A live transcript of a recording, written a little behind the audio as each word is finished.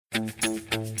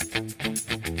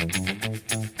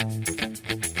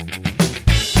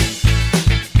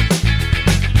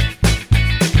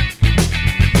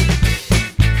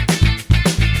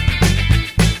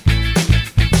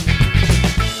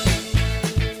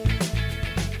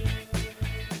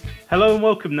Hello and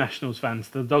welcome, Nationals fans,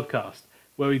 to the Dogcast,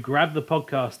 where we grab the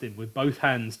podcasting with both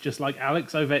hands, just like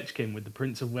Alex Ovechkin with the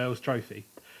Prince of Wales trophy.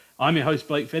 I'm your host,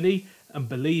 Blake Finney, and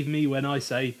believe me when I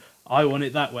say, I want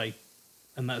it that way.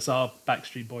 And that's our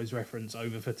Backstreet Boys reference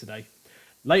over for today.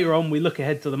 Later on, we look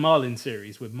ahead to the Marlin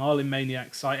series with Marlin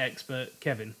Maniac site expert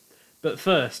Kevin. But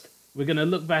first, we're going to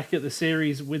look back at the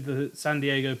series with the San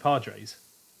Diego Padres.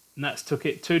 Nats took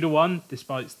it 2-1,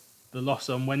 despite the loss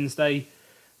on Wednesday.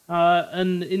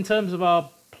 And in terms of our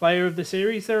player of the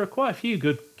series, there are quite a few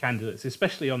good candidates,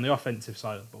 especially on the offensive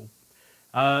side of the ball.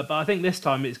 But I think this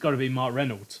time it's got to be Mark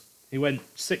Reynolds. He went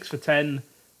 6 for 10,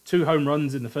 2 home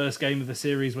runs in the first game of the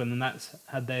series when the Nats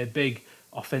had their big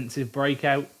offensive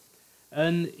breakout.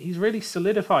 And he's really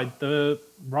solidified the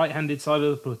right-handed side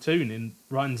of the platoon in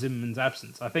Ryan Zimmerman's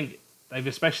absence. I think they've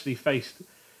especially faced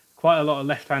quite a lot of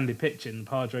left-handed pitching. The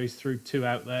Padres threw 2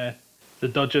 out there. The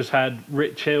Dodgers had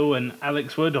Rich Hill and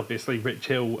Alex Wood. Obviously, Rich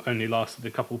Hill only lasted a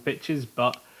couple pitches,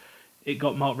 but it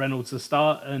got Mark Reynolds the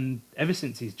start, and ever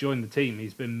since he's joined the team,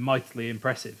 he's been mightily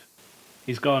impressive.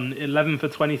 He's gone 11 for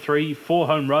 23, 4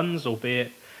 home runs,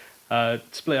 albeit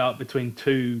split up between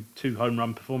two home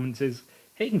run performances,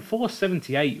 hitting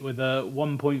 .478 with a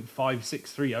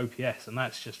 1.563 OPS, and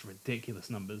that's just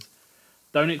ridiculous numbers.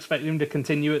 Don't expect him to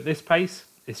continue at this pace,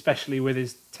 especially with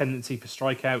his tendency for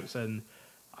strikeouts, and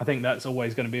I think that's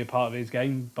always going to be a part of his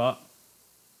game, but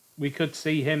we could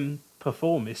see him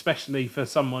perform, especially for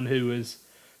someone who was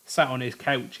sat on his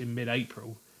couch in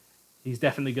mid-April. He's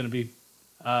definitely going to be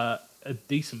a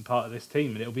decent part of this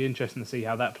team, and it'll be interesting to see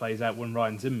how that plays out when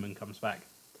Ryan Zimmerman comes back.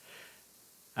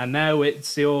 And now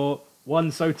it's your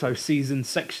Juan Soto season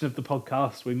section of the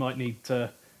podcast. We might need to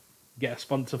get a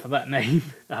sponsor for that name.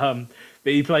 But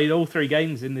he played all 3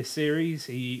 games in this series.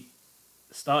 He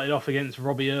started off against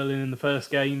Robbie Erlin in the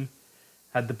first game,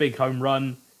 had the big home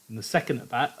run in the second at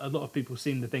bat. A lot of people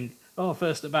seem to think,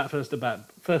 first at bat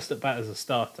as a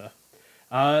starter.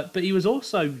 But he was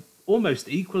also almost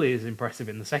equally as impressive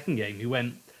in the second game. He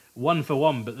went 1 for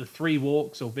 1, but the 3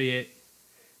 walks, albeit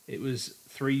it was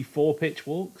 3 4-pitch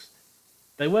walks,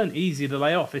 they weren't easy to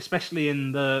lay off, especially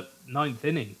in the 9th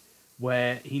inning,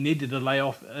 where he needed to lay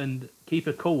off and keep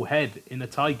a cool head in a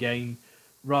tie game,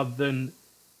 rather than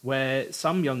where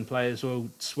some young players will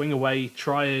swing away,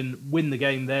 try and win the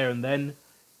game there and then.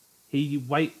 He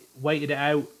waited it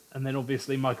out, and then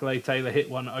obviously Michael A. Taylor hit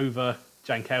one over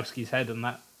Jankowski's head, and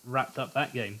that wrapped up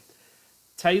that game.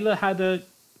 Taylor had a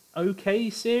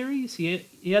okay series.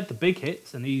 He had the big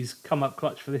hits, and he's come up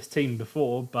clutch for this team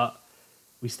before, but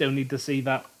we still need to see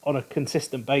that on a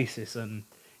consistent basis, and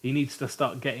he needs to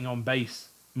start getting on base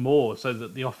more so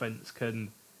that the offense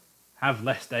can have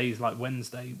less days like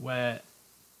Wednesday where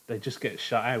they just get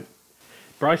shut out.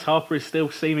 Bryce Harper is still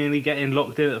seemingly getting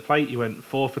locked in at the plate. He went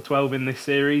 4 for 12 in this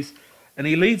series, and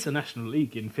he leads the National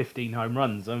League in 15 home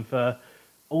runs. And for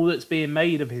all that's being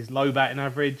made of his low batting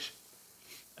average,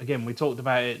 again, we talked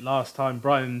about it last time.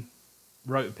 Brian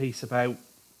wrote a piece about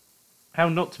how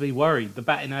not to be worried. The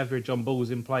batting average on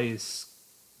balls in play is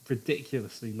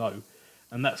ridiculously low,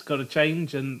 and that's got to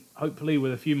change. And hopefully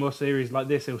with a few more series like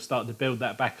this, he'll start to build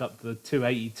that back up to the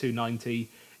 280, 290,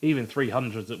 even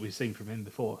 300s that we've seen from him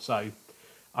before. So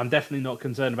I'm definitely not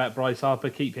concerned about Bryce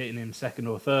Harper. Keep hitting him second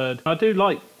or third. I do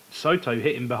like Soto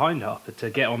hitting behind Harper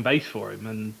to get on base for him,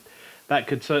 and that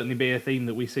could certainly be a theme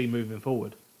that we see moving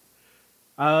forward.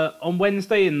 On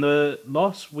Wednesday in the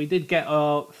loss, we did get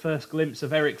our first glimpse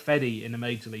of Eric Fedde in a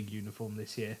Major League uniform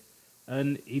this year,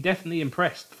 and he definitely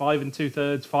impressed. 5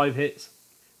 2/3, 5 hits,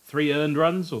 3 earned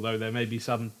runs, although there may be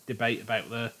some debate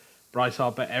about the Bryce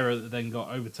Harper error that then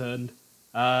got overturned.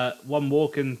 1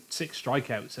 walk and 6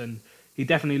 strikeouts, and he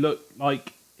definitely looked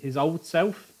like his old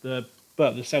self, the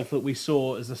self that we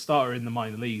saw as a starter in the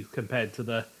minor leagues, compared to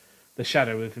the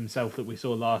shadow of himself that we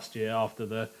saw last year after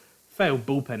the failed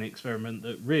bullpen experiment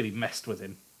that really messed with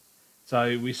him.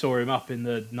 So we saw him up in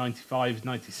the 95s,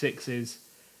 96s.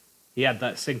 He had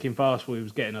that sinking fastball. He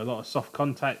was getting a lot of soft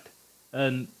contact,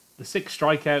 and the 6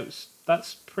 strikeouts,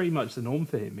 that's pretty much the norm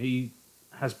for him. He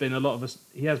has been a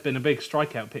big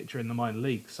strikeout pitcher in the minor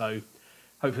league, so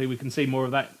hopefully we can see more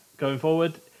of that going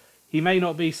forward. He may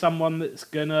not be someone that's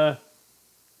going to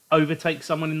overtake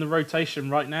someone in the rotation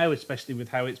right now, especially with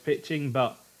how it's pitching,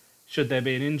 but should there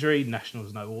be an injury,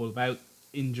 Nationals know all about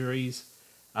injuries.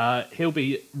 He'll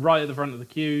be right at the front of the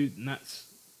queue, and that's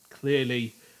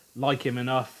clearly like him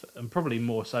enough, and probably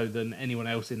more so than anyone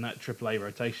else in that AAA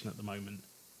rotation at the moment.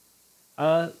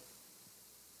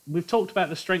 We've talked about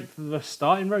the strength of the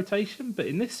starting rotation, but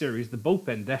in this series, the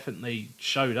bullpen definitely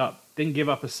showed up. Didn't give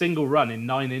up a single run in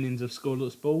 9 innings of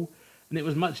scoreless ball, and it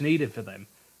was much needed for them.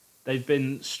 they've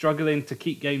been struggling to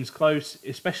keep games close,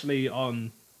 especially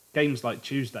on games like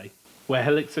Tuesday, where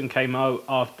Hellickson came out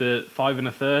after 5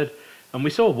 1/3, and we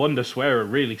saw Wanda Swearer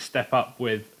really step up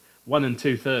with 1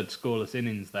 2/3 scoreless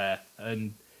innings there,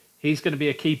 and he's going to be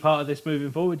a key part of this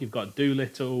moving forward. You've got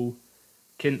Doolittle,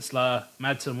 Kinsler,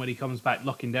 Madsen when he comes back,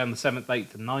 locking down the 7th,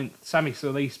 8th, and 9th. Sammy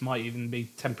Solis might even be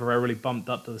temporarily bumped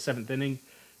up to the 7th inning.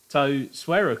 So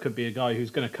Swearer could be a guy who's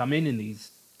going to come in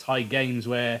these tie games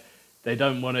where they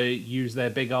don't want to use their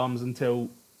big arms until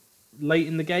late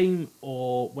in the game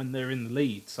or when they're in the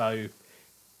lead. So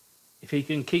if he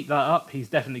can keep that up, he's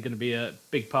definitely going to be a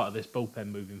big part of this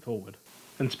bullpen moving forward.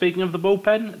 And speaking of the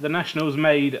bullpen, the Nationals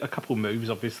made a couple moves,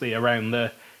 obviously, around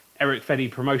the Eric Fedde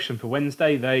promotion for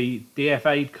Wednesday. They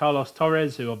DFA'd Carlos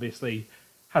Torres, who obviously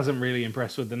hasn't really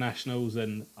impressed with the Nationals,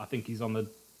 and I think he's on the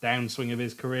downswing of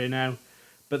his career now.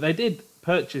 But they did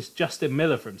purchase Justin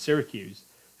Miller from Syracuse,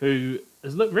 who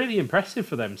has looked really impressive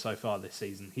for them so far this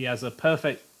season. He has a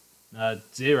perfect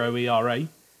 0 ERA,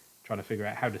 trying to figure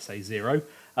out how to say zero,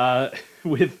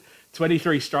 with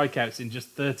 23 strikeouts in just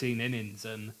 13 innings,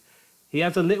 and he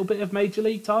has a little bit of major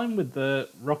league time with the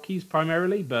Rockies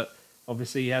primarily, but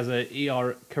obviously he has a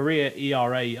career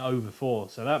ERA over 4,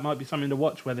 so that might be something to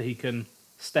watch whether he can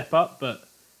step up. But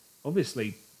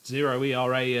obviously 0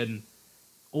 ERA and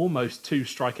almost 2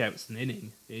 strikeouts an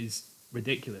inning is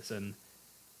ridiculous, and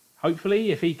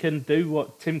hopefully if he can do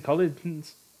what Tim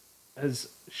Collins has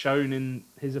shown in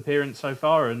his appearance so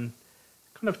far and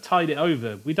kind of tied it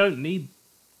over. We don't need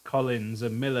Collins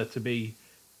and Miller to be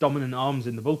dominant arms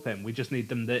in the bullpen. We just need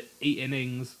them to eat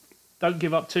innings, don't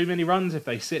give up too many runs. If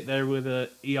they sit there with a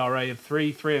ERA of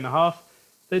 3, 3.5,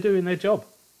 they're doing their job.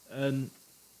 And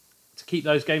to keep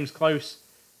those games close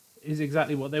is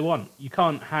exactly what they want. You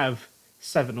can't have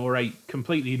 7 or 8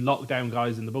 completely locked down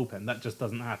guys in the bullpen. That just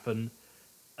doesn't happen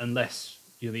unless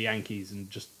you're the Yankees and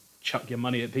just chuck your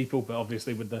money at people. But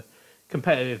obviously with the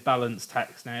competitive balance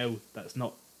tax now, that's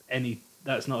not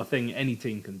a thing any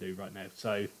team can do right now.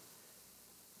 So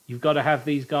you've got to have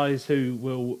these guys who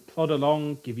will plod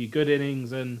along, give you good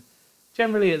innings, and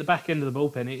generally at the back end of the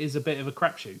bullpen, it is a bit of a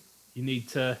crapshoot. You need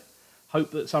to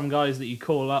hope that some guys that you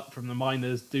call up from the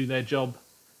minors do their job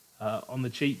on the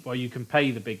cheap, while you can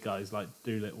pay the big guys like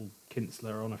Doolittle,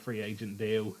 Kinsler on a free agent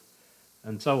deal,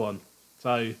 and so on.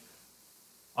 So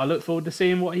I look forward to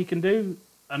seeing what he can do.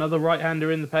 Another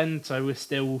right-hander in the pen, so we're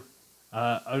still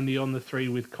only on the 3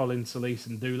 with Collins, Solis,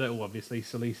 and Doolittle. Obviously,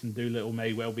 Solis and Doolittle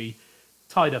may well be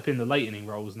tied up in the late inning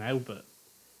roles now, but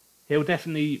he'll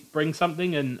definitely bring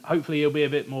something, and hopefully he'll be a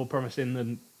bit more promising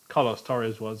than Carlos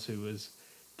Torres was, who was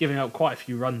giving up quite a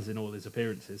few runs in all his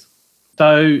appearances.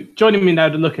 So joining me now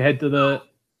to look ahead to the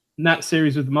Nats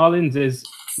series with the Marlins is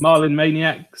Marlin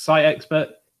Maniac, site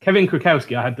expert, Kevin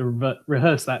Krakowski. I had to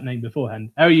rehearse that name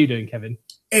beforehand. How are you doing, Kevin?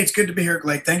 Hey, it's good to be here,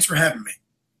 Blake. Thanks for having me.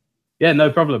 Yeah,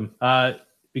 no problem.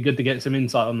 Be good to get some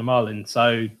insight on the Marlins.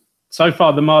 So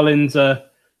far the Marlins are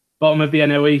bottom of the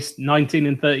NL East,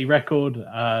 19-30 record,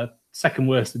 second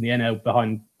worst in the NL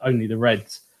behind only the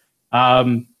Reds.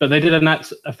 But they did a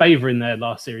Nats a favour in their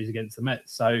last series against the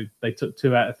Mets, so they took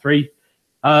 2 out of 3.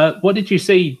 What did you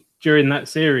see during that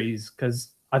series? Because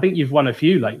I think you've won a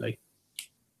few lately.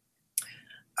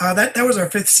 That was our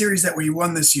 5th series that we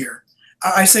won this year.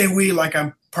 I say we like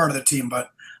I'm part of the team, but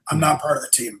I'm not part of the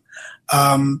team.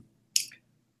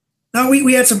 No,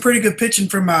 we had some pretty good pitching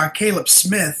from Caleb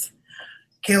Smith.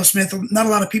 Caleb Smith, not a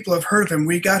lot of people have heard of him.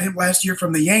 We got him last year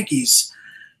from the Yankees,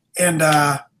 and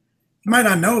you might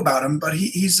not know about him, but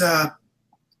he's a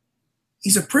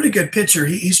pretty good pitcher.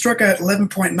 He struck out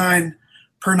 11.9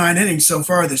 per 9 innings so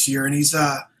far this year, and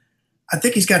I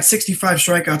think he's got 65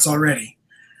 strikeouts already.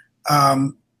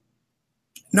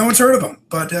 No one's heard of him,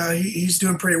 but he's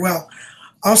doing pretty well.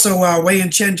 Also, Wei-Yin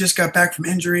Chen just got back from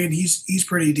injury, and he's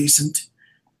pretty decent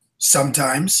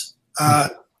sometimes.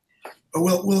 But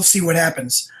we'll see what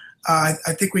happens. I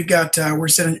think we're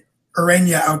sending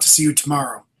Urania out to see you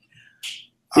tomorrow.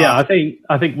 Yeah, I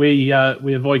think we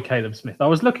avoid Caleb Smith. I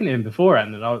was looking at him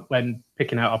beforehand, and when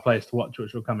picking out our players to watch,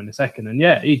 which will come in a second. And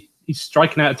yeah, he's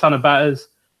striking out a ton of batters.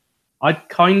 I'd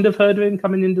kind of heard of him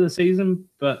coming into the season,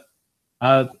 but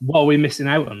what are we missing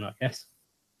out on, I guess?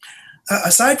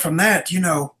 Aside from that,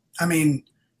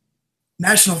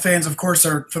 national fans, of course,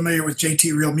 are familiar with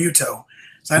JT Realmuto.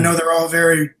 So I know they're all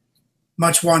very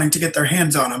much wanting to get their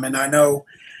hands on him, and I know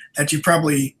that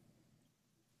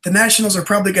the Nationals are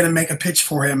probably going to make a pitch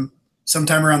for him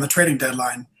sometime around the trading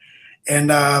deadline. And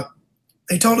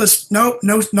they told us, no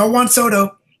Juan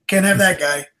Soto, can't have that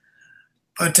guy.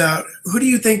 But who do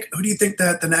you think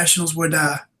that the Nationals would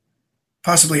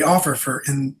possibly offer for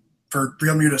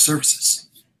Realmuto services?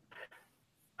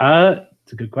 To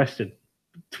It's a good question.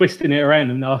 Twisting it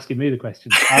around and asking me the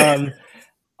question.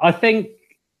 I think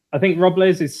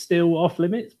Robles is still off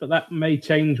limits, but that may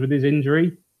change with his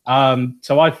injury.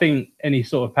 So I think any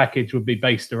sort of package would be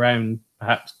based around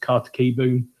perhaps Carter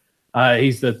Keyboom.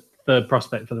 He's the third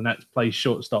prospect for the Nats, plays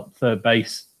shortstop, third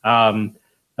base. And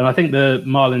I think the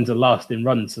Marlins are last in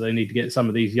runs, so they need to get some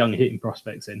of these young hitting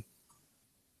prospects in.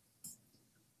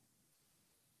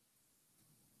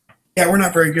 Yeah, we're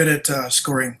not very good at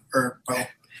scoring. The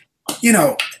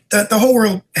whole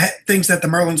world thinks that the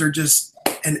Marlins are just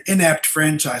an inept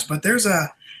franchise, but there's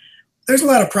a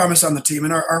lot of promise on the team,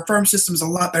 and our farm system is a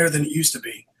lot better than it used to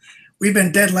be. We've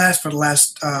been dead last for the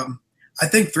last, I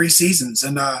think, 3 seasons,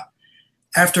 and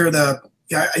after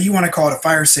you want to call it a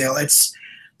fire sale, it's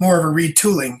more of a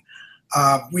retooling.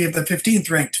 We have the 15th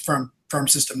ranked farm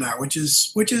system now, which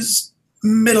is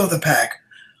middle of the pack,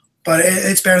 but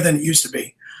it's better than it used to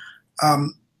be.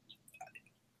 And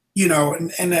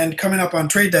then coming up on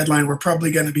trade deadline, we're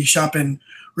probably going to be shopping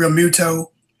Real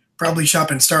Muto, probably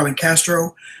shopping Starlin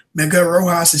Castro. Miguel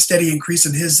Rojas is steady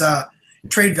increasing his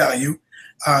trade value.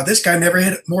 This guy never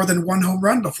hit more than 1 home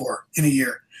run before in a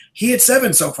year. He hit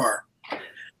 7 so far.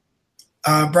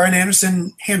 Brian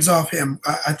Anderson, hands off him.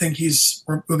 I think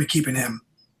we'll be keeping him.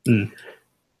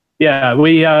 Yeah,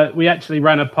 we actually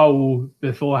ran a poll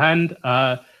beforehand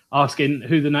asking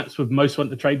who the Nats would most want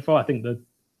to trade for. I think that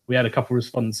we had a couple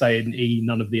respond saying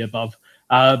none of the above.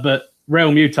 But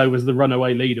Real Muto was the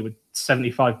runaway leader with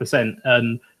 75%.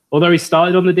 And although he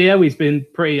started on the DL, he's been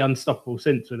pretty unstoppable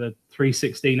since, with a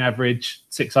 316 average,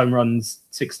 6 home runs,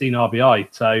 16 RBI.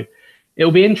 So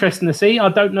it'll be interesting to see. I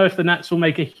don't know if the Nats will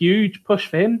make a huge push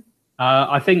for him.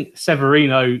 I think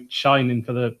Severino shining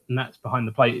for the Nats behind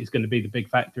the plate is going to be the big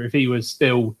factor. If he was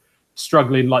still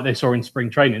struggling like they saw in spring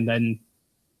training, then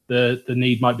the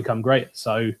need might become greater.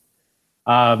 So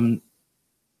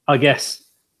I guess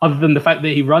other than the fact that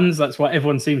he runs, that's what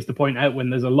everyone seems to point out when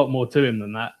there's a lot more to him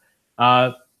than that.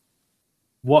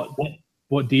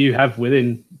 What do you have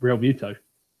within Real Muto?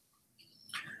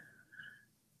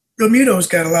 Real Muto's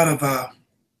got a lot of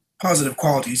positive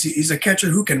qualities. He's a catcher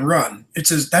who can run.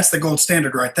 That's the gold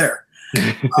standard right there.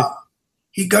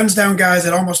 He guns down guys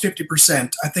at almost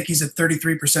 50%. I think he's at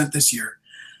 33% this year.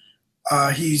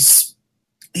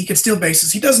 He can steal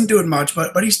bases. He doesn't do it much,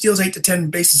 but he steals 8 to 10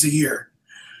 bases a year.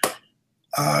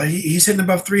 He's hitting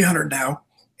above 300 now,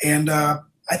 and I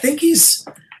think he's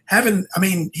having. I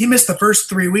mean, he missed the first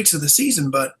 3 weeks of the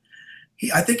season, but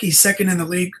I think he's second in the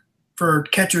league for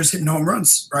catchers hitting home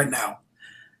runs right now.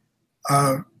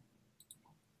 I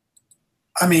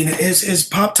mean, his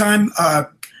pop time.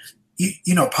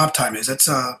 You know, pop time is. It's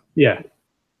yeah.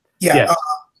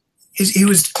 He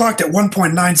was clocked at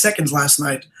 1.9 seconds last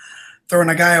night, throwing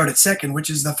a guy out at second, which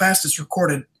is the fastest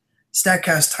recorded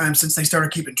StatCast time since they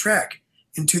started keeping track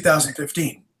in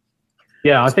 2015.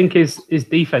 Yeah, I think his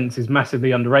defense is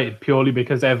massively underrated purely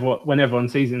because when everyone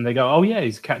sees him, they go, "Oh yeah,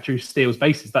 he's a catcher who steals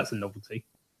bases. That's a novelty."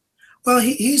 Well,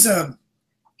 he's an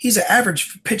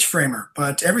average pitch framer,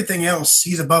 but everything else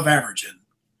he's above average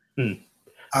in.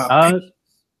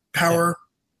 Power,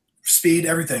 speed,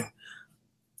 everything.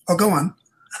 Oh, go on.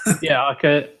 Yeah,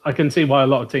 I can see why a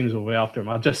lot of teams will be after him.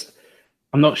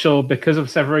 I'm not sure because of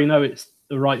Severino it's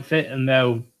the right fit, and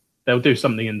they'll do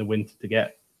something in the winter to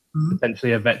get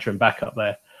potentially a veteran backup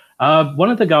there. One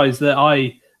of the guys that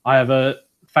I have a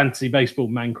fantasy baseball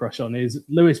man crush on is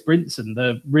Lewis Brinson,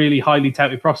 the really highly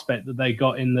touted prospect that they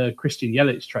got in the Christian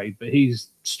Yelich trade, but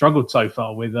he's struggled so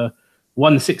far with a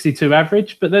 162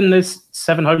 average, but then there's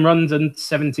 7 home runs and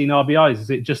 17 RBIs. Is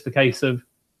it just a case of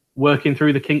working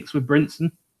through the kinks with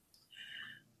Brinson?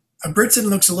 Brinson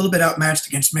looks a little bit outmatched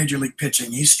against Major League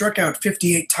pitching. He's struck out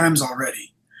 58 times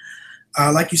already.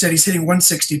 Like you said, he's hitting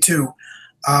 162.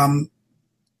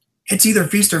 It's either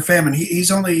feast or famine.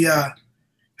 He's only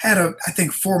had, I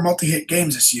think, 4 multi-hit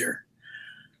games this year.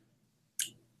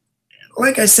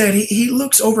 Like I said, he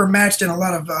looks overmatched in a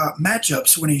lot of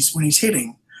matchups when he's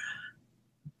hitting.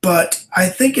 But I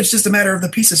think it's just a matter of the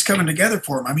pieces coming together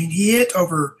for him. I mean, he hit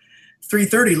over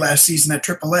 330 last season at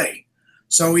AAA.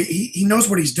 So he knows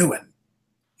what he's doing.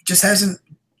 He just hasn't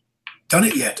done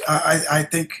it yet. I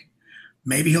think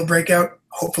maybe he'll break out,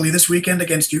 hopefully this weekend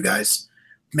against you guys,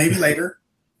 maybe later.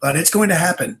 But it's going to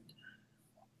happen.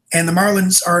 And the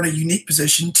Marlins are in a unique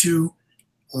position to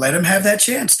let him have that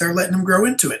chance. They're letting him grow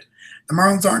into it. The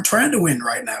Marlins aren't trying to win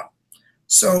right now.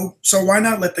 So why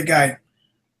not let the guy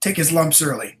take his lumps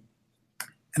early?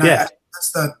 And yeah.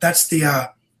 That's the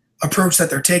approach that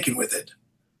they're taking with it.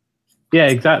 Yeah,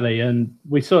 exactly. And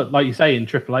we saw it, like you say, in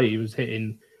AAA, he was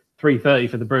hitting 330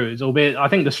 for the Brewers, albeit I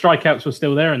think the strikeouts were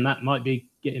still there and that might be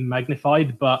getting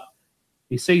magnified. But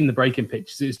he's seen the breaking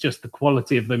pitches. It's just the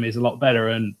quality of them is a lot better.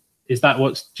 And is that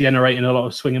what's generating a lot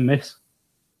of swing and miss?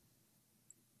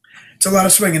 It's a lot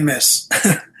of swing and miss.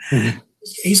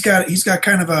 He's got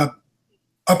kind of a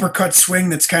uppercut swing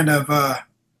that's kind of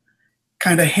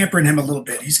hampering him a little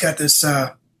bit. He's got this.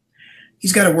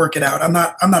 He's got to work it out. I'm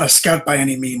not a scout by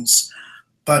any means,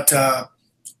 but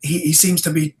he seems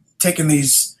to be taking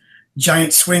these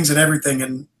giant swings at everything,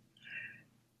 and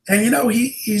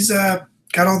he's got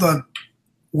all the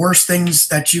worst things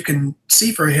that you can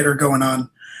see for a hitter going on.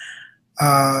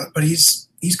 But he's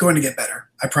going to get better.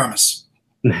 I promise.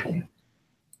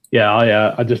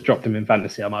 Yeah, I just dropped him in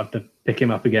fantasy. I might have to pick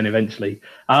him up again eventually.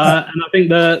 And I think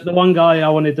the one guy I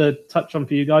wanted to touch on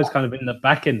for you guys, kind of in the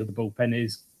back end of the bullpen,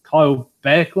 is Kyle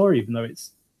Bearclaw, even though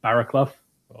it's Barraclough.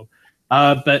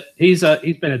 But he's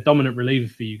been a dominant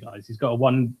reliever for you guys. He's got a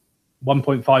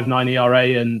 1.59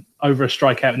 ERA and over a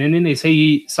strikeout an inning. Is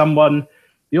he someone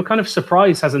you're kind of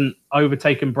surprised hasn't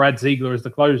overtaken Brad Ziegler as the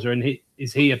closer? And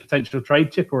is he a potential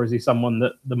trade chip, or is he someone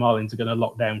that the Marlins are going to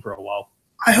lock down for a while?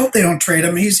 I hope they don't trade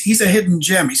him. He's a hidden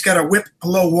gem. He's got a whip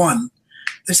below 1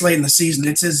 this late in the season.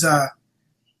 It's his.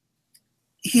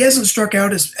 He hasn't struck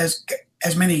out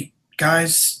as many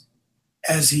guys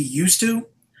as he used to,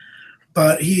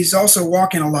 but he's also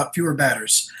walking a lot fewer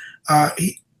batters.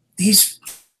 He's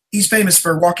famous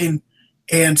for walking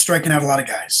and striking out a lot of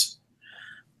guys.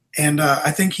 And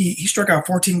I think he struck out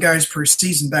 14 guys per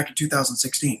season back in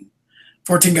 2016.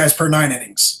 14 guys per 9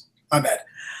 innings. My bad.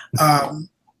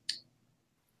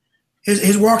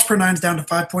 His walks per 9 is down to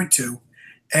 5.2,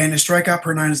 and his strikeout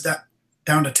per 9 is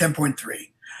down to 10.3.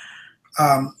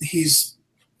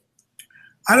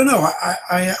 I don't know.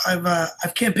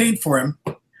 I've campaigned for him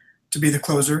to be the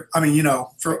closer. I mean,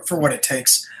 for what it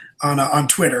takes on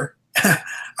Twitter.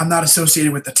 I'm not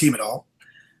associated with the team at all.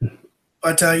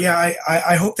 But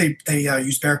I hope they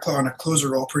use Bearclaw on a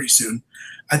closer role pretty soon.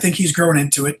 I think he's growing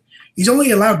into it. He's only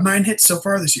allowed 9 hits so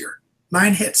far this year.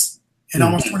 9 hits in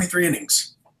almost 23 innings.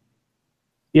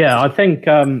 Yeah, I think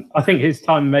his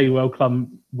time may well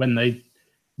come when they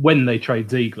trade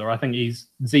Ziegler. I think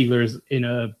Ziegler is in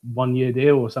a 1-year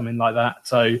deal or something like that.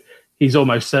 So he's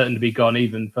almost certain to be gone,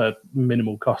 even for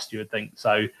minimal cost, you would think.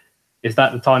 So is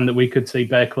that the time that we could see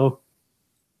Bearclaw?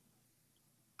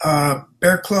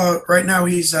 Bearclaw, right now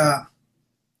he's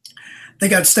they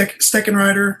got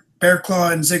Steckenrider,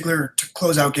 Bearclaw, and Ziegler to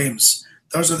close out games.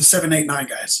 Those are the 7, 8, 9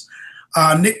 guys.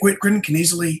 Nick Whitgren can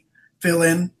easily fill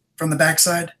in from the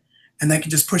backside, and they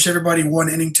can just push everybody 1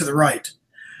 inning to the right.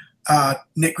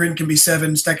 Nick Grin can be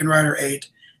 7, Steckenrider 8,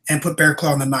 and put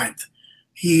Bearclaw in the 9th.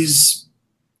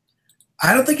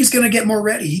 I don't think he's going to get more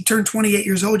ready. He turned 28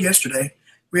 years old yesterday.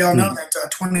 We all know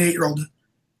that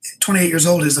 28 years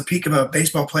old is the peak of a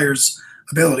baseball player's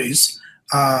abilities.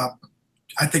 I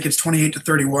think it's 28 to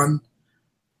 31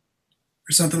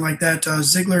 or something like that.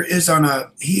 Ziegler is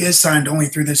he is signed only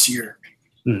through this year.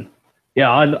 Yeah,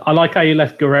 I like how you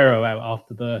left Guerrero out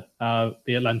after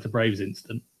the Atlanta Braves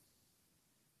incident.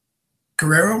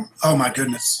 Guerrero? Oh my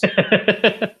goodness,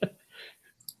 that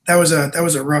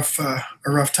was a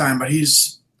rough time. But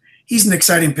he's an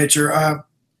exciting pitcher.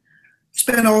 He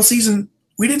spent all season.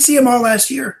 We didn't see him all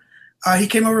last year. He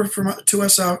came over to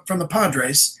us from the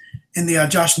Padres in the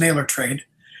Josh Naylor trade,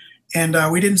 and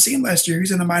we didn't see him last year.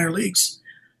 He's in the minor leagues,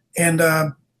 and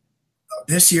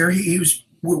this year he was,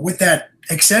 with that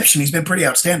exception, he's been pretty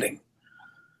outstanding.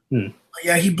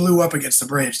 Yeah, he blew up against the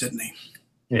Braves, didn't he?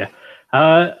 Yeah.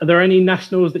 Are there any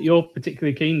nationals that you're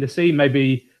particularly keen to see?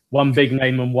 Maybe one big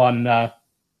name and one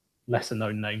lesser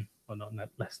known name, or not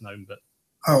less known, but.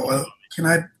 Oh, can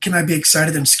I be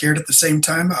excited and scared at the same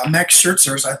time? Max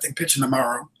Scherzer is, I think, pitching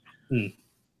tomorrow.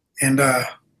 And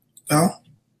well,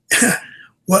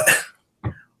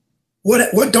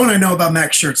 what don't I know about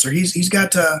Max Scherzer? He's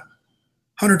got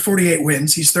 148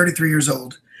 wins. He's 33 years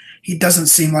old. He doesn't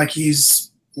seem like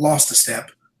he's lost a step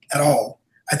at all.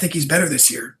 I think he's better this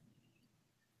year.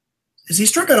 Has he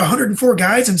struck out 104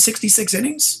 guys in 66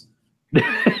 innings?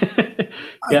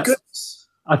 Yeah. Goodness.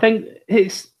 I think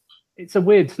it's a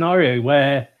weird scenario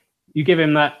where you give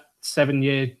him that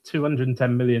 7-year,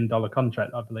 $210 million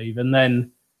contract, I believe, and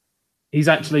then he's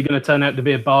actually going to turn out to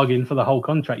be a bargain for the whole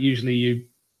contract. Usually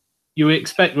you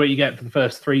expect what you get for the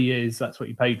first 3 years, that's what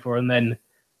you paid for, and then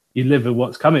you live with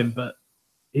what's coming. But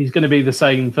he's going to be the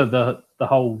same for the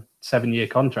whole 7-year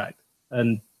contract.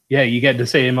 And yeah, you get to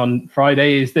see him on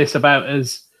Friday. Is this about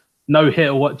as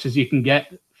no-hitter watch as you can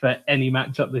get for any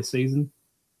matchup this season?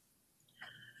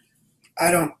 I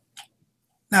don't.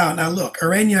 Now look,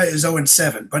 Urena is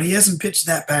 0-7, but he hasn't pitched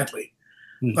that badly.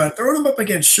 But throwing him up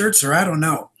against Scherzer, I don't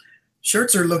know.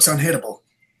 Scherzer looks unhittable.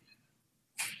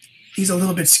 he's a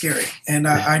little bit scary. And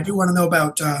I do want to know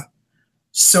about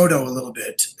Soto a little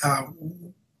bit.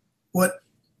 What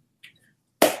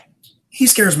he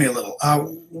scares me a little.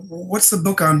 What's the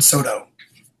book on Soto?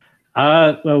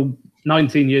 Well,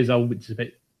 19 years old, which is a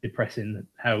bit depressing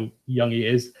how young he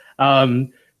is.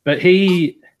 But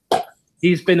he's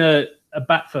been a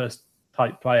bat first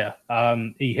type player.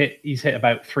 He's hit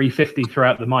about 350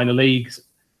 throughout the minor leagues.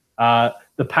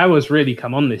 The power's really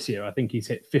come on this year. I think he's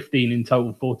hit 15 in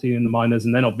total, 14 in the minors,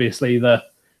 and then obviously the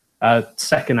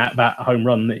second at-bat home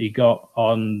run that he got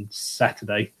on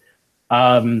Saturday.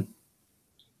 But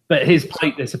his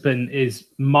plate discipline is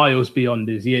miles beyond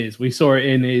his years. We saw it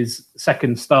in his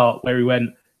second start where he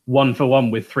went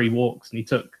 1-for-1 with 3 walks, and he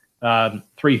took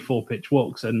 3 4-pitch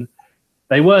walks, and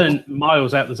they weren't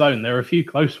miles out the zone. There were a few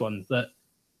close ones that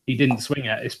he didn't swing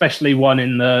at, especially one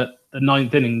in the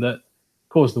 9th inning that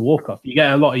caused the walk-off. You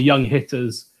get a lot of young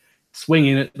hitters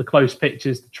swinging at the close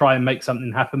pitches to try and make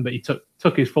something happen, but he took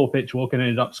his 4-pitch walk and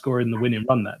ended up scoring the winning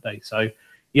run that day. So,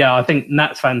 yeah, I think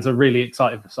Nats fans are really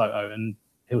excited for Soto, and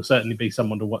he'll certainly be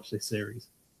someone to watch this series.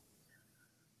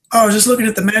 Oh, just looking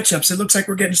at the matchups, it looks like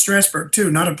we're getting Strasburg,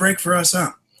 too. Not a break for us,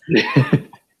 huh?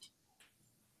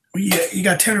 You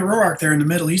got Tanner Roark there in the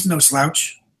middle. He's no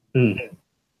slouch.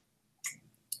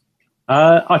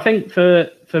 I think for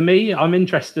me, I'm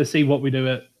interested to see what we do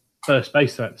at first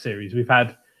base throughout the series. We've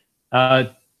had kind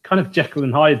of Jekyll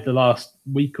and Hyde the last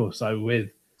week or so with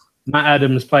Matt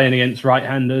Adams playing against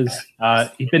right-handers.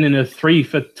 He'd been in a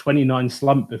 3-for-29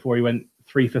 slump before he went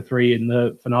 3-for-3 in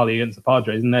the finale against the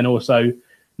Padres. And then also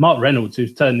Mark Reynolds,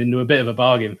 who's turned into a bit of a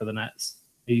bargain for the Nats.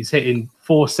 He's hitting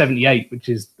 .478, which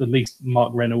is the least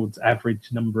Mark Reynolds average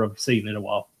number I've seen in a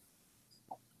while.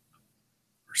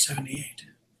 .478.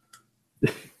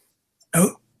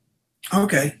 Oh,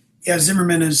 okay. Yeah,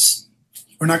 Zimmerman is...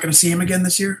 We're not going to see him again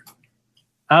this year?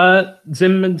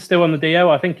 Zimmerman's still on the DL.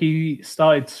 I think he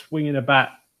started swinging a bat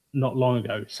not long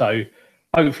ago. So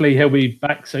hopefully he'll be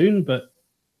back soon, but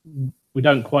we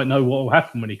don't quite know what will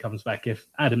happen when he comes back if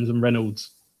Adams and Reynolds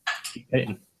keep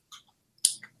hitting.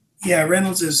 Yeah,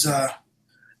 Reynolds is... I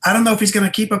don't know if he's going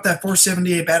to keep up that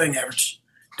 .478 batting average.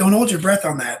 Don't hold your breath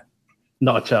on that.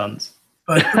 Not a chance.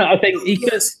 But I think he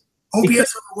could...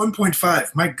 OPS over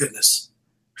 1.5. My goodness.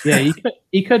 Yeah,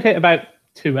 he could hit about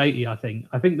 280, I think.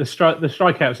 I think the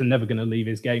strikeouts are never going to leave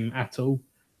his game at all.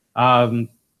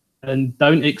 And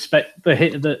don't expect the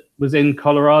hitter that was in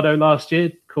Colorado last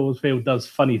year. Coors Field does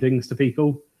funny things to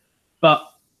people. But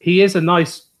he is a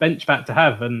nice bench bat to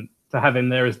have, and to have him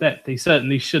there as depth. He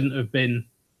certainly shouldn't have been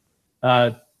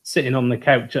sitting on the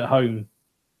couch at home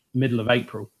middle of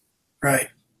April. Right.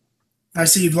 I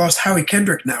see you've lost Howie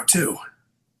Kendrick now, too.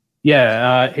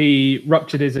 Yeah, he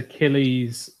ruptured his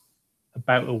Achilles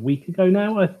about a week ago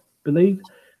now, I believe.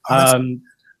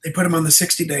 They put him on the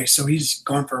 60 days, so he's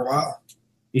gone for a while.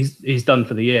 He's done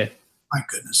for the year. My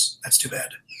goodness, that's too bad.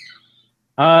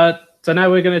 So now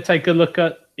we're going to take a look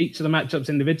at each of the matchups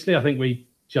individually. I think we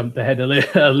jumped ahead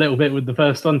a little bit with the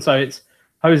first one. So it's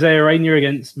Jose Urena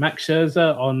against Max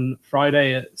Scherzer on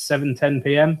Friday at 7:10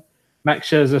 p.m. Max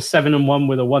Scherzer 7-1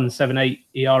 with a 1.78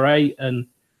 ERA, and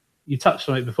you touched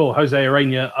on it before. Jose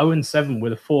Urena 0-7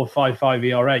 with a 4.55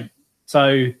 ERA.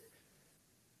 So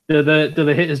do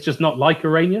the hitters just not like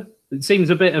Urena? It seems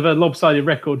a bit of a lopsided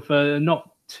record for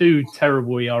not too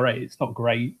terrible ERA. It's not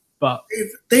great, but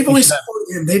they've only scored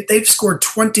him. They've scored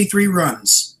 23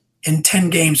 runs in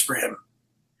 10 games for him.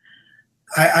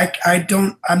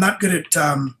 I'm not good at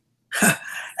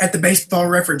at the baseball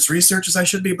reference research as I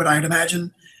should be, but I'd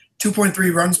imagine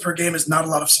 2.3 runs per game is not a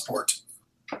lot of support.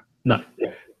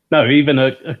 No, even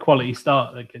a quality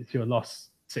start that gets you a loss,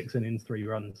 6 innings, 3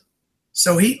 runs.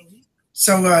 So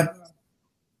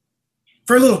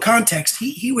for a little context,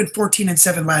 he went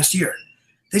 14-7 last year.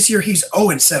 This year he's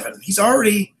 0-7. He's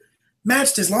already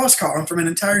matched his loss column from an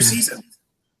entire season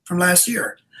from last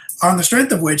year, on the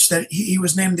strength of which that he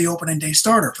was named the opening day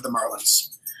starter for the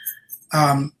Marlins.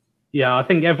 Yeah, I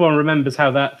think everyone remembers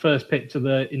how that first pitch of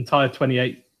the entire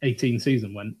 2018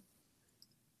 season went.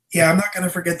 Yeah, I'm not going to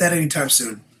forget that anytime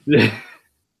soon.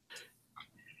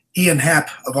 Ian Happ,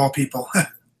 of all people.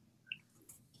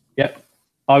 Yep.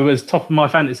 I was top of my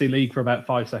fantasy league for about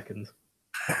 5 seconds.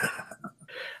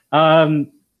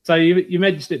 So you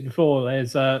mentioned it before.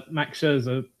 There's Max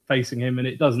Scherzer facing him, and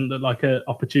it doesn't look like an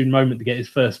opportune moment to get his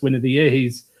first win of the year.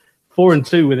 He's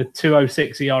 4-2 with a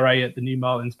 2.06 ERA at the New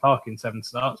Marlins Park in 7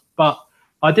 starts. But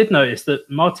I did notice that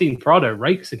Martin Prado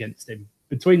rakes against him.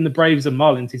 Between the Braves and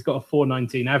Marlins, he's got a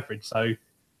 4.19 average, so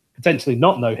potentially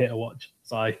not no-hitter watch,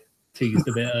 as I teased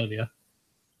a bit earlier.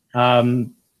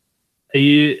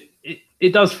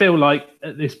 It does feel like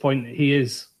at this point he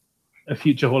is a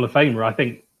future Hall of Famer.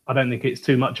 I don't think it's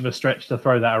too much of a stretch to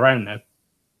throw that around now.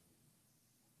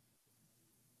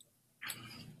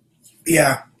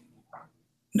 Yeah.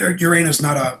 Urano's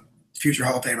not a future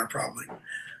Hall of Famer, probably.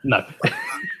 No.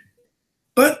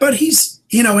 But he's,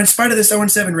 in spite of this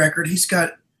 0-7 record, he's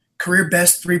got career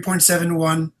best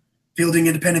 3.71 fielding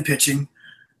independent pitching.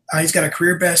 He's got a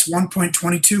career best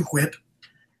 1.22 whip.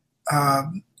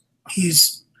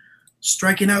 He's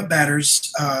striking out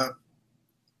batters at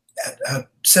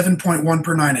 7.1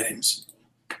 per 9 innings,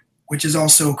 which is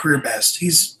also career best.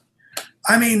 It's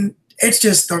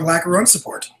just the lack of run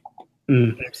support.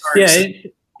 Mm. Yeah,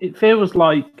 it feels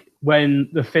like when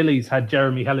the Phillies had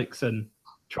Jeremy Hellickson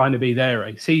trying to be their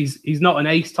ace. He's not an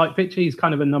ace type pitcher. He's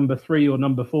kind of a number 3 or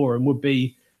number 4 and would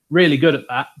be really good at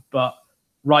that. But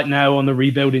right now on the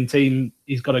rebuilding team,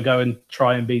 he's got to go and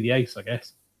try and be the ace, I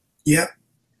guess. Yep.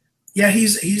 Yeah,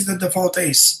 he's the default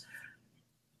ace.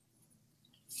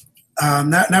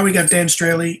 Now we got Dan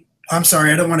Straley. I'm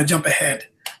sorry, I don't want to jump ahead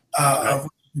of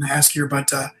what I'm going to ask here,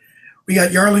 but we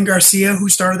got Yarlin Garcia, who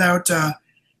started out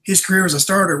his career as a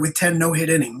starter with 10 no-hit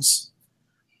innings.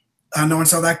 No one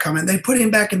saw that coming. They put him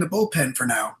back in the bullpen for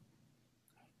now.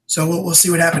 So we'll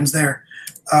see what happens there.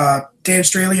 Dan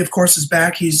Straley, of course, is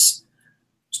back. He's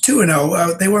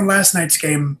 2-0. They won last night's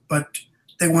game, but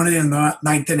they won it in the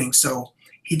 9th inning. So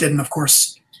he didn't, of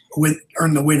course,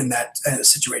 earn the win in that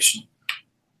situation.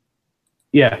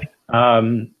 Yeah.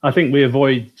 I think we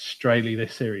avoid Straley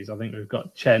this series. I think we've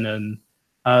got Chen and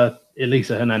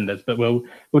Elisa Hernandez, but we'll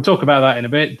talk about that in a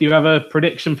bit. Do you have a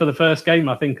prediction for the first game?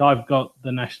 I think I've got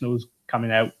the Nationals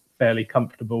coming out fairly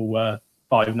comfortable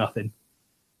 5-0.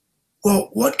 Well,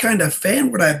 what kind of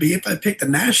fan would I be if I picked the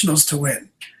Nationals to win?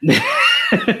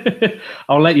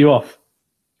 I'll let you off.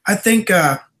 I think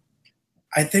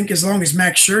as long as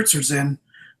Max Scherzer's in,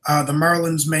 the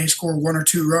Marlins may score 1 or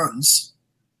 2 runs.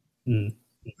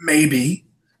 Maybe.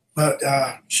 But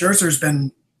Scherzer's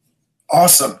been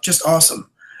awesome, just awesome.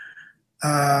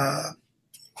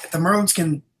 If the Marlins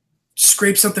can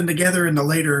scrape something together in the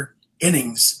later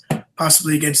innings,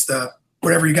 possibly against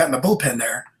whatever you got in the bullpen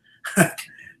there,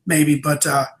 maybe. But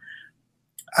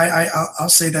I'll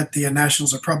say that the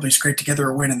Nationals will probably scrape together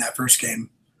a win in that first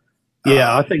game.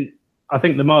 Yeah, I think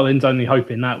the Marlins' only hope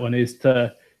in that one is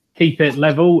to keep it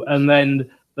level, and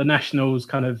then the Nationals'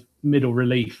 kind of middle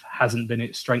relief hasn't been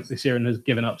its strength this year and has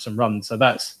given up some runs. So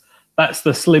that's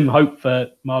the slim hope for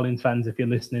Marlins fans. If you're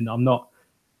listening, I'm not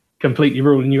completely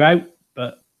ruling you out,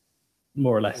 but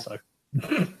more or less so.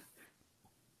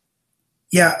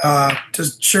 Yeah.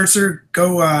 Does Scherzer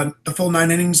go the full 9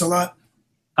 innings a lot?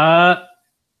 I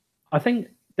think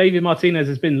David Martinez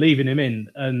has been leaving him in,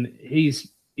 and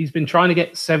he's been trying to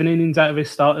get 7 innings out of his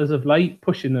starters of late,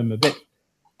 pushing them a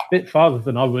bit farther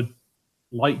than I would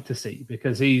like to see,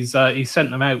 because he's sent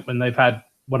them out when they've had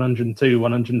 102,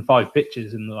 105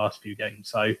 pitches in the last few games.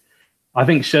 So I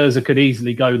think Scherzer could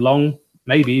easily go long,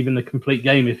 maybe even the complete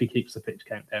game if he keeps the pitch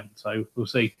count down. So we'll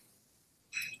see.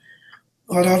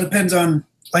 Well, it all depends on,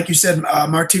 like you said,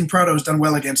 Martin Prado's done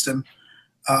well against him,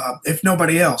 if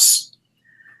nobody else.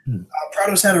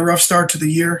 Prado's had a rough start to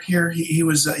the year here. He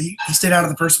stayed out of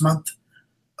the first month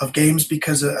of games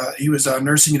because he was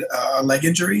nursing a leg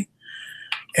injury.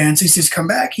 And since he's come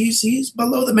back, he's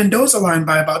below the Mendoza line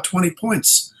by about 20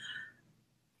 points.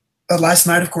 But last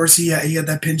night, of course, he had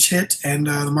that pinch hit, and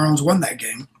the Marlins won that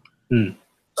game.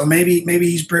 So maybe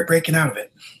he's breaking out of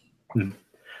it.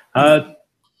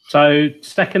 So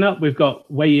second up, we've got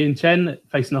Wei-Yin Chen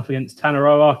facing off against Tanner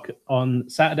Roark on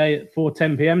Saturday at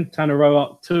 4:10 p.m. Tanner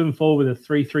Roark 2-4 with a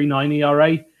 3.39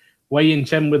 ERA. Wei-Yin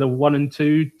Chen with a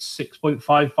 1-2,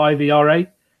 6.55 ERA.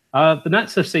 The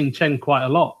Nats have seen Chen quite a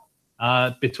lot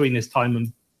between his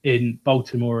time in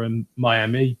Baltimore and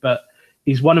Miami, but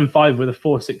he's 1-5 with a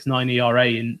 4.69 ERA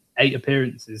in 8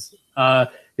 appearances.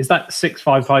 Is that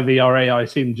 6.55 ERA, I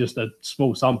assume, just a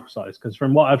small sample size? Because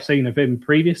from what I've seen of him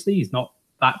previously, he's not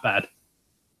that bad.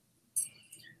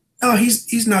 No,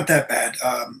 he's not that bad.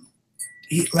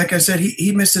 Like I said,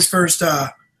 he missed his first,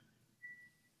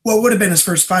 what would have been his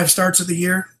first 5 starts of the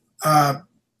year on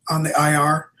the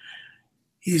IR.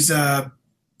 He's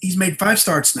made 5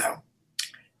 starts now,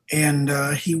 and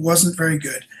he wasn't very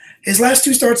good. His last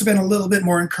 2 starts have been a little bit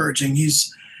more encouraging.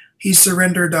 He's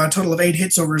surrendered a total of 8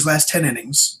 hits over his last 10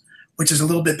 innings, which is a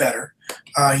little bit better.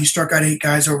 He struck out 8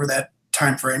 guys over that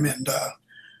time frame and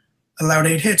allowed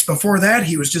 8 hits. Before that,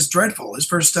 he was just dreadful. His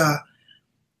first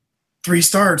 3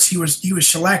 starts, he was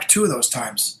shellacked 2 of those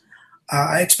times.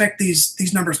 I expect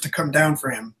these numbers to come down for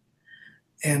him,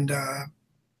 and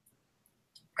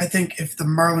I think if the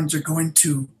Marlins are going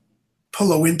to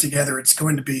pull a win together, it's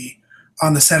going to be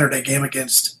on the Saturday game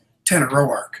against Tanner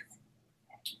Roark.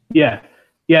 Yeah.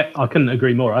 Yeah, I couldn't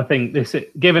agree more. I think this,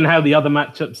 given how the other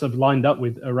matchups have lined up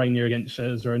with Arena against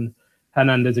Scherzer and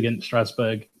Hernandez against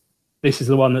Strasburg, this is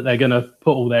the one that they're going to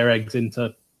put all their eggs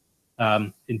into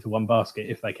one basket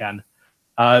if they can.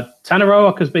 Tanner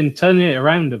Roark has been turning it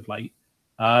around of late.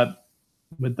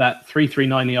 With that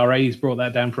 3.39 ERA, he's brought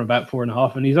that down from about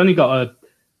 4.5, and he's only got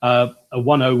a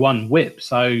 101 WHIP.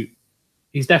 So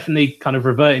he's definitely kind of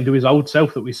reverting to his old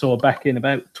self that we saw back in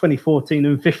about 2014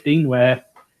 and 15, where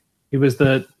he was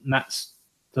the Nats'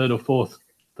 third or fourth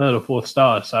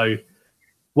star. So,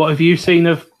 what have you seen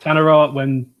of Tanner Roark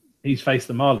when he's faced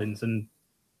the Marlins? And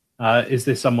is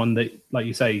this someone that, like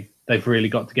you say, they've really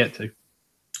got to get to?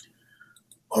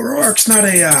 Well, Roark's not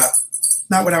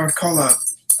what I would call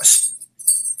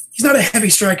he's not a heavy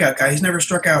strikeout guy. He's never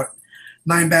struck out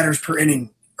 9 batters per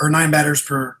inning or 9 batters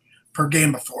per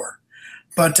game before.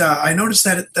 But I noticed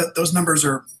that those numbers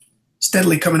are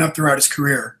steadily coming up throughout his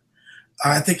career.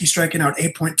 I think he's striking out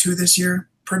 8.2 this year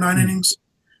per 9 innings,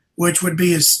 which would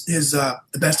be the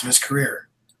best of his career.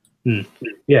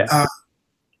 Yeah.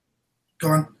 Go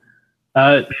on.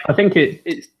 I think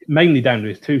it's mainly down to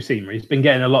his two-seamer. He's been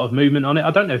getting a lot of movement on it. I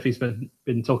don't know if he's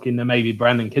been talking to maybe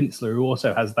Brandon Kintzler, who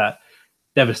also has that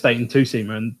devastating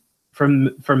two-seamer. And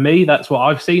from me, that's what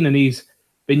I've seen. And he's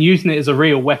been using it as a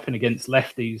real weapon against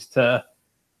lefties to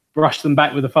brush them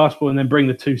back with a fastball and then bring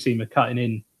the two-seamer cutting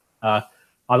in.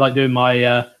 I like doing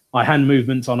my hand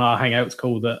movements on our Hangouts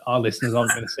call that our listeners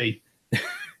aren't going to see.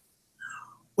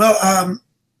 Well,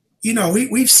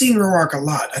 we've seen Roark a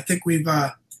lot. I think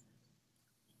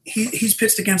he's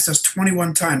pitched against us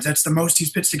 21 times. That's the most he's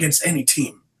pitched against any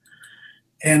team.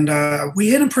 And we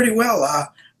hit him pretty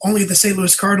well. Only the St.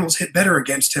 Louis Cardinals hit better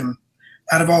against him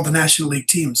out of all the National League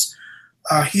teams.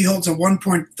 He holds a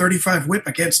 1.35 WHIP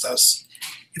against us.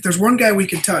 If there's one guy we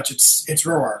can touch, it's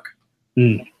Roark.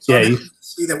 So yeah,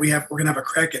 see that we're going to have a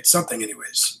crack at something,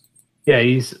 anyways. Yeah,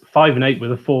 he's 5-8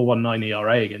 with a 4.19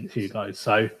 ERA against you guys.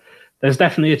 So there's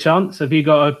definitely a chance. Have you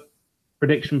got a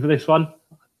prediction for this one?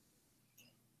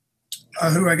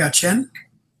 Who do I got? Chen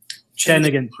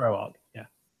against Roark. Yeah.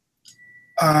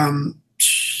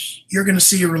 You're going to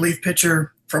see a relief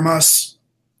pitcher from us,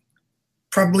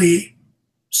 probably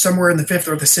somewhere in the 5th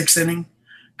or the 6th inning,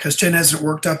 because Chen hasn't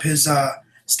worked up his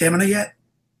stamina yet.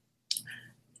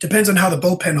 Depends on how the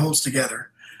bullpen holds together.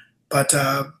 But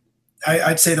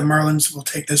I'd say the Marlins will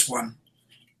take this one.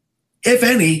 If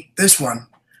any, this one.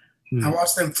 I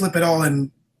watch them flip it all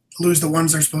and lose the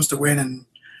ones they're supposed to win and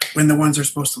win the ones they're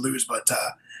supposed to lose. But,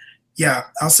 yeah,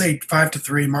 I'll say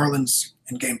 5-3 Marlins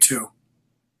in Game 2.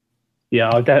 Yeah,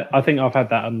 I think I've had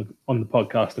that on the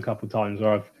podcast a couple of times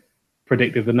where I've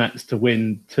predicted the Nats to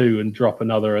win 2 and drop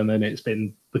another, and then it's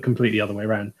been the completely other way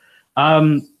around.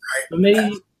 For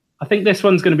me, I think this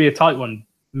one's going to be a tight one.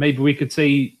 Maybe we could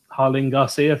see Jarlin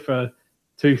Garcia for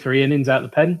 2-3 innings out the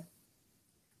pen.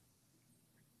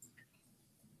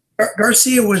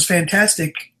 Garcia was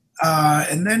fantastic,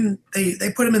 and then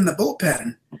they put him in the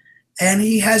bullpen, and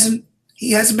he hasn't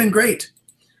been great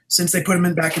since they put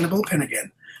him back in the bullpen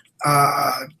again.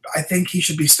 I think he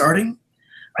should be starting.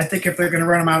 I think if they're going to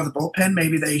run him out of the bullpen,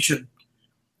 maybe they should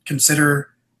consider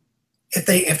if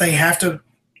they have to.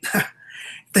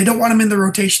 If they don't want him in the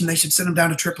rotation, they should send him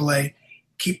down to AAA,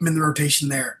 keep him in the rotation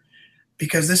there,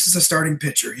 because this is a starting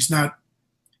pitcher. He's not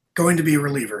going to be a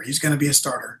reliever. He's going to be a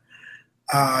starter.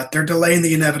 They're delaying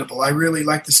the inevitable. I really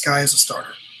like this guy as a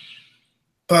starter,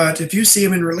 but if you see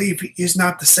him in relief, he's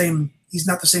not the same. He's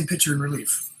not the same pitcher in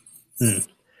relief.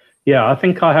 Yeah, I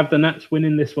think I have the Nats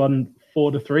winning this one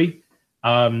 4-3.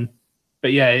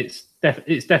 But yeah, it's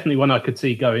definitely one I could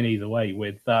see going either way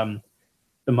with the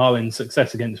Marlins'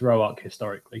 success against Roark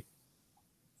historically.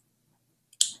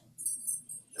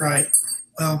 Right.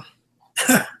 Well.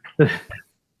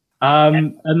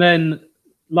 And then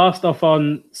last off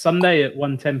on Sunday at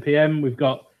 1:10 p.m., we've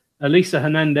got Elisa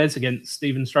Hernandez against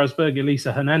Steven Strasburg.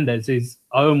 Elisa Hernandez is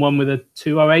 0-1 with a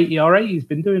 2.08 ERA. He's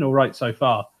been doing all right so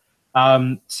far.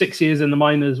 6 years in the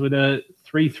minors with a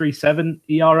 3.37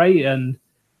 ERA and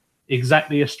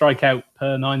exactly a strikeout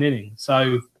per 9 innings.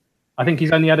 So I think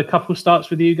he's only had a couple starts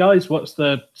with you guys. What's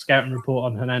the scouting report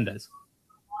on Hernandez?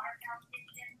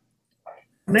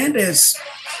 Hernandez,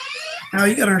 now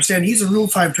you got to understand, he's a Rule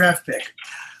 5 draft pick.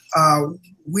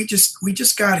 We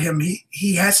just got him.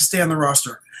 He has to stay on the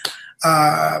roster.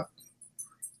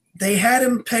 They had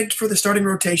him pegged for the starting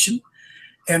rotation,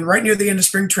 and right near the end of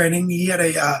spring training, he had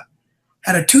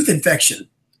a tooth infection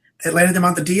that landed him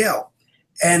on the DL.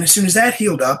 And as soon as that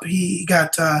healed up, he had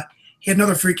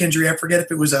another freak injury. I forget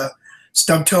if it was a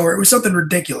stub toe or it was something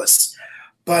ridiculous.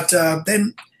 But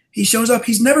then he shows up.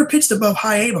 He's never pitched above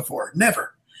high A before,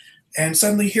 never. and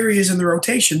suddenly here he is in the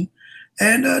rotation,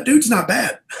 and dude's not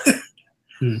bad.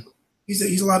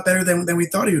 He's a lot better than we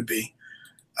thought he would be.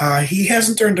 He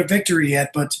hasn't earned a victory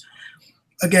yet, but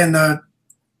again,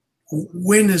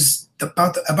 win is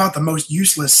about the most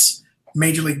useless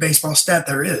Major League Baseball stat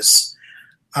there is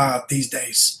these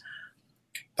days.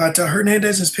 But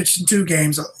Hernandez has pitched in 2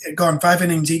 games, gone 5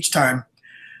 innings each time.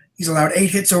 He's allowed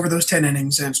 8 hits over those 10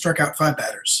 innings and struck out 5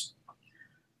 batters.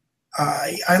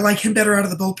 I like him better out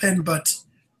of the bullpen, but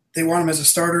they want him as a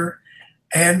starter,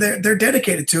 and they're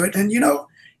dedicated to it. And,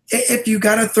 if you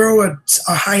got to throw a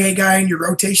high A guy in your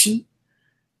rotation,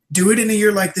 do it in a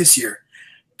year like this year.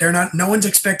 No one's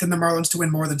expecting the Marlins to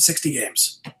win more than 60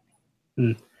 games.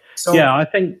 So, yeah, I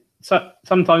think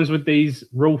sometimes with these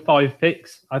Rule 5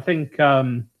 picks, I think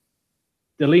Delino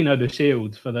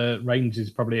DeShields for the Rangers is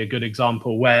probably a good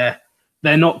example where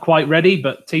they're not quite ready,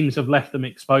 but teams have left them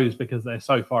exposed because they're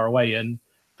so far away. And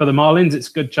for the Marlins, it's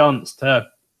a good chance to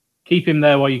keep him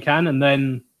there while you can, and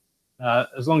then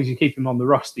as long as you keep him on the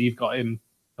roster, you've got him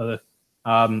for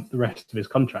the rest of his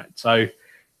contract. So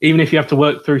even if you have to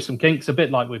work through some kinks, a bit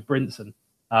like with Brinson,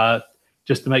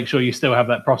 just to make sure you still have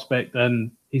that prospect, and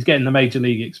he's getting the major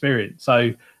league experience.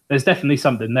 So there's definitely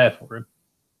something there for him.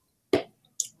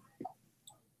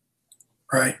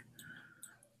 Right.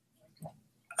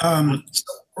 So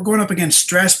we're going up against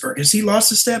Strasburg. Has he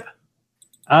lost a step?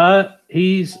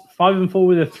 He's 5-4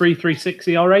 with a 3.36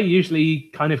 ERA. Usually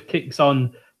he kind of kicks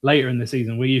on later in the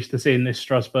season. We're used to seeing this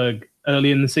Strasburg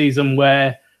early in the season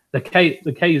where the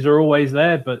Ks are always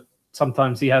there, but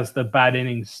sometimes he has the bad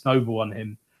innings snowball on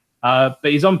him. But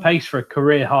he's on pace for a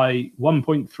career high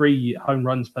 1.3 home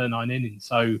runs per 9 innings.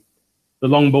 So the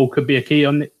long ball could be a key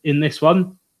in this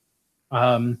one.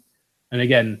 And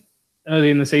again, early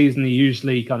in the season, he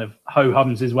usually kind of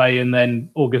ho-hums his way, and then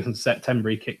August and September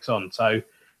he kicks on. So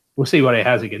we'll see what he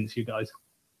has against you guys.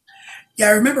 Yeah,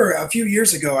 I remember a few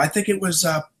years ago, I think it was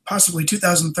possibly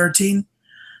 2013,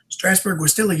 Strasburg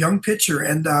was still a young pitcher,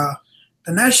 and the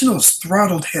Nationals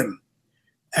throttled him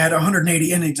at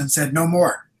 180 innings and said, no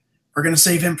more. We're going to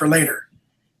save him for later.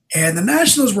 And the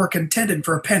Nationals were contended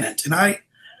for a pennant, and I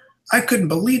couldn't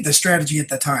believe the strategy at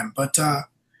the time, but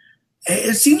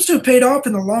it seems to have paid off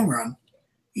in the long run.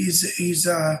 He's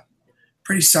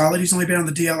pretty solid. He's only been on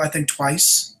the DL, I think,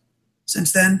 twice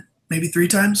since then, maybe 3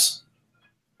 times.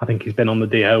 I think he's been on the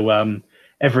DL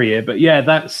every year. But yeah,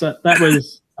 that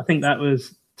was I think that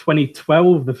was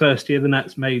 2012, the first year the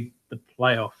Nats made the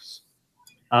playoffs.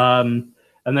 And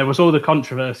there was all the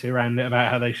controversy around it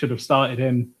about how they should have started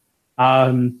him.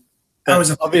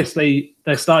 Obviously,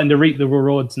 they're starting to reap the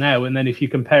rewards now. And then if you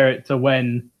compare it to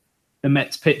when the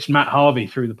Mets pitched Matt Harvey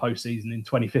through the postseason in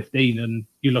 2015, and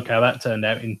you look how that turned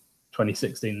out in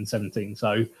 2016 and 17.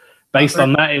 So based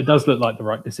on that, it does look like the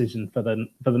right decision for the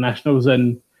Nationals,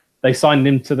 and they signed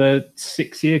him to the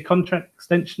 6-year contract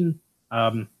extension.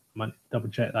 I might double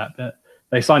check that, but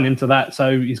they signed him to that,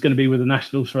 so he's going to be with the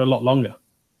Nationals for a lot longer.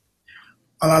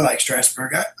 Well, I like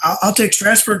Strasburg. I'll take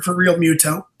Strasburg for Real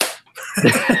Muto.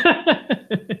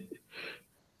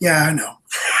 Yeah, I know.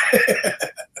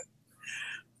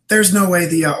 There's no way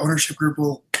the ownership group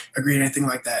will agree to anything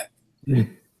like that.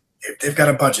 They've got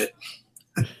a budget.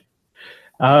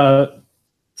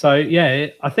 So, yeah,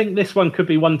 I think this one could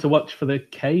be one to watch for the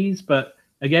Ks. But,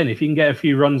 again, if you can get a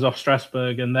few runs off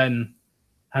Strasburg and then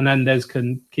Hernandez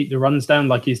can keep the runs down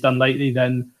like he's done lately,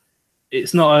 then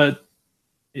it's not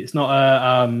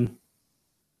a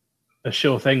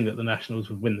sure thing that the Nationals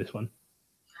would win this one.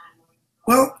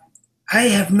 Well, I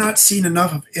have not seen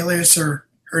enough of Elias or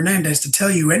Hernandez to tell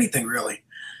you anything, really.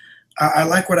 I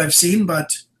like what I've seen,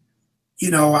 but,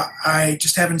 I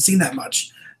just haven't seen that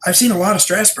much. I've seen a lot of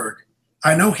Strasburg.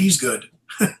 I know he's good.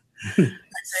 I'd say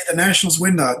the Nationals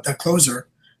win the closer,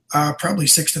 probably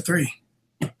 6-3.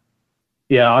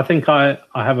 Yeah, I think I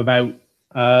have about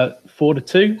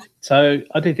 4-2. So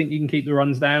I do think you can keep the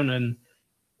runs down. And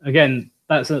again,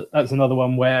 that's another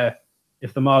one where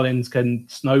if the Marlins can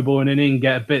snowball an inning,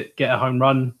 get a home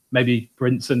run, maybe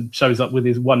Brinson shows up with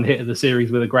his one hit of the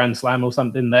series with a grand slam or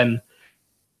something, then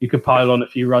you could pile on a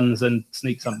few runs and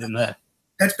sneak something there.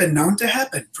 That's been known to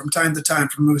happen from time to time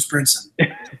from Moose Brinson.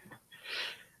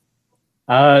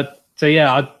 So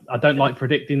yeah, I don't like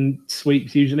predicting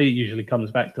sweeps usually. It usually comes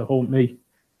back to haunt me.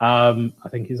 I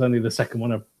think it's only the second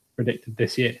one I've predicted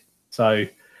this year. So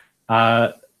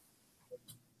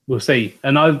we'll see.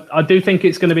 And I do think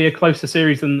it's going to be a closer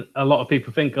series than a lot of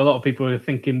people think. A lot of people are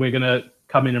thinking we're going to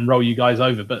come in and roll you guys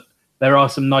over, but there are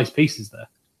some nice pieces there.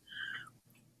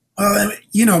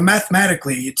 Well,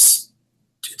 mathematically, it's.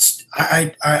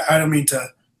 I don't mean to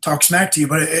talk smack to you,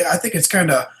 but I think it's kind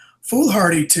of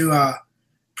foolhardy to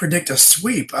predict a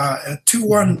sweep. A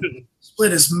 2-1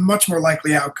 split is much more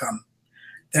likely outcome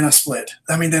than a split.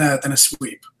 I mean, than a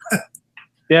sweep.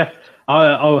 Yeah,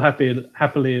 I'll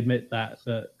happily admit that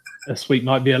a sweep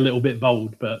might be a little bit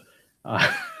bold, but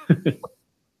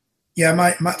yeah,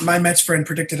 my Mets friend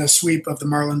predicted a sweep of the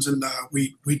Marlins, and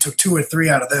we took 2 or 3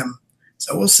 out of them.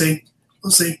 So we'll see. We'll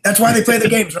see. That's why they play the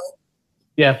games, right?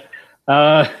 Yeah.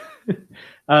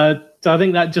 So I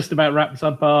think that just about wraps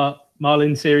up our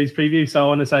Marlins series preview. So I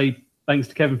want to say thanks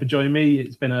to Kevin for joining me.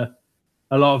 It's been a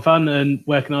lot of fun. And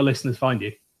where can our listeners find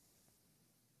you?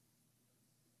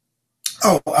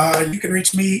 You can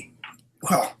reach me.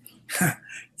 Well,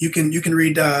 you can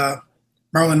read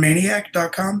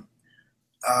MarlinManiac.com.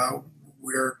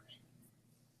 We're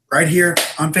right here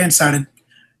on Fansided,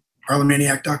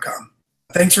 MarlinManiac.com.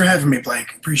 Thanks for having me,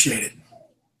 Blake. Appreciate it.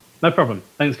 No problem.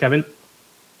 Thanks, Kevin.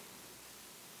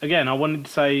 Again, I wanted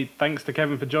to say thanks to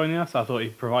Kevin for joining us. I thought he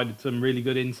provided some really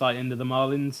good insight into the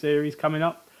Marlins series coming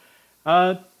up.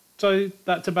 So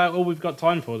that's about all we've got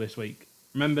time for this week.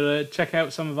 Remember to check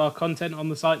out some of our content on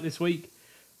the site this week.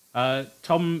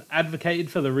 Tom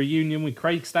advocated for the reunion with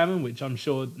Craig Stammen, which I'm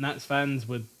sure Nats fans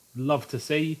would love to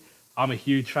see. I'm a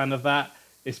huge fan of that,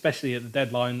 especially at the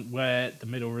deadline where the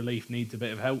middle relief needs a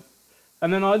bit of help.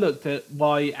 And then I looked at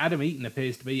why Adam Eaton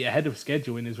appears to be ahead of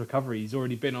schedule in his recovery. He's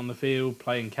already been on the field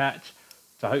playing catch,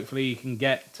 so hopefully he can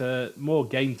get to more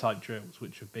game-type drills,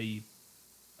 which would be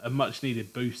a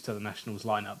much-needed boost to the Nationals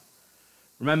lineup.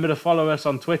 Remember to follow us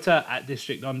on Twitter at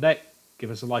District on Deck. Give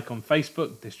us a like on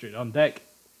Facebook, District on Deck.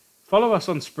 Follow us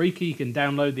on Spreaker. You can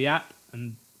download the app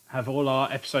and have all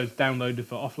our episodes downloaded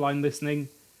for offline listening.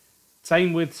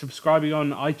 Same with subscribing on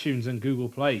iTunes and Google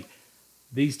Play.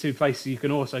 These 2 places you can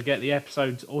also get the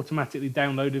episodes automatically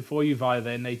downloaded for you via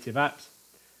their native apps.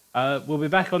 We'll be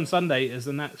back on Sunday as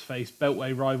the Nats face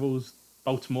Beltway rivals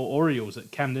Baltimore Orioles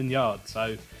at Camden Yards.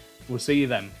 So we'll see you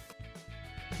then.